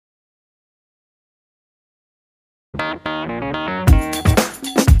Who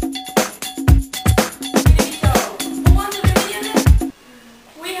wants to be millionaire?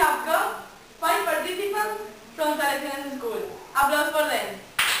 We have got 5 participants from Salesianos School. Applause for them.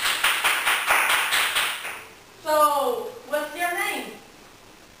 So, what's your name?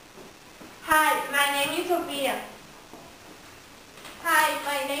 Hi, my name is Sofia. Hi,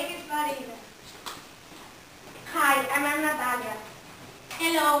 my name is Marina. Hi, I'm Natalia.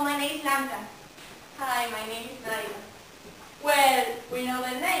 Hello, my name is Blanca. Hi, my name is Nadia. Well, we know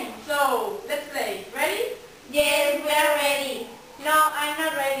the name, so let's play. Ready? Yes, we are ready. No, I'm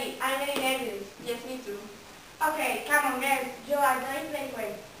not ready. I'm very nervous. Yes, me too. Okay, come on, girls. You are going to play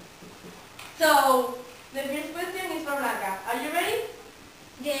well. So, the first question is for Blanca. Are you ready?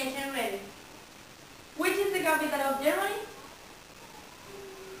 Yes, I'm ready. Which is the capital of Germany?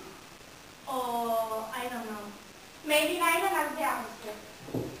 Oh, I don't know. Maybe I don't have the answer.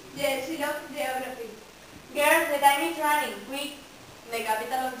 Yes, she loves geography. Girls, the time is running. Quick. The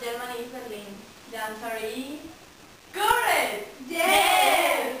capital of Germany is Berlin. The answer is correct!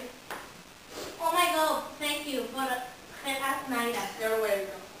 Yes! Oh my God, thank you for helping us, Naira. You're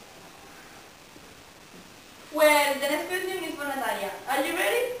welcome. Well, the next question is for Natalia. Are you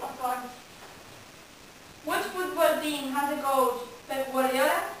ready? Of course. Which football team has a coach, Pep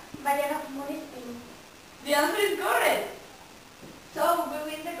Guardiola? Bayern of Munich team. The answer is correct. So, we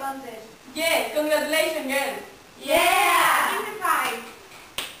win the contest. Yes, congratulations, girls. Yeah! Give me 5.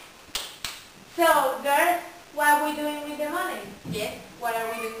 So, girls, what are we doing with the money? Yes, what are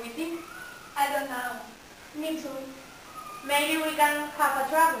we doing with it? I don't know. Me too. Maybe we can have a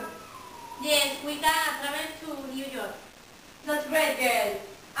travel. Yes, we can travel to New York. That's great, girls.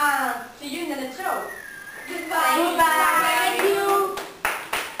 And see you in the next show. Goodbye. Goodbye. Thank you.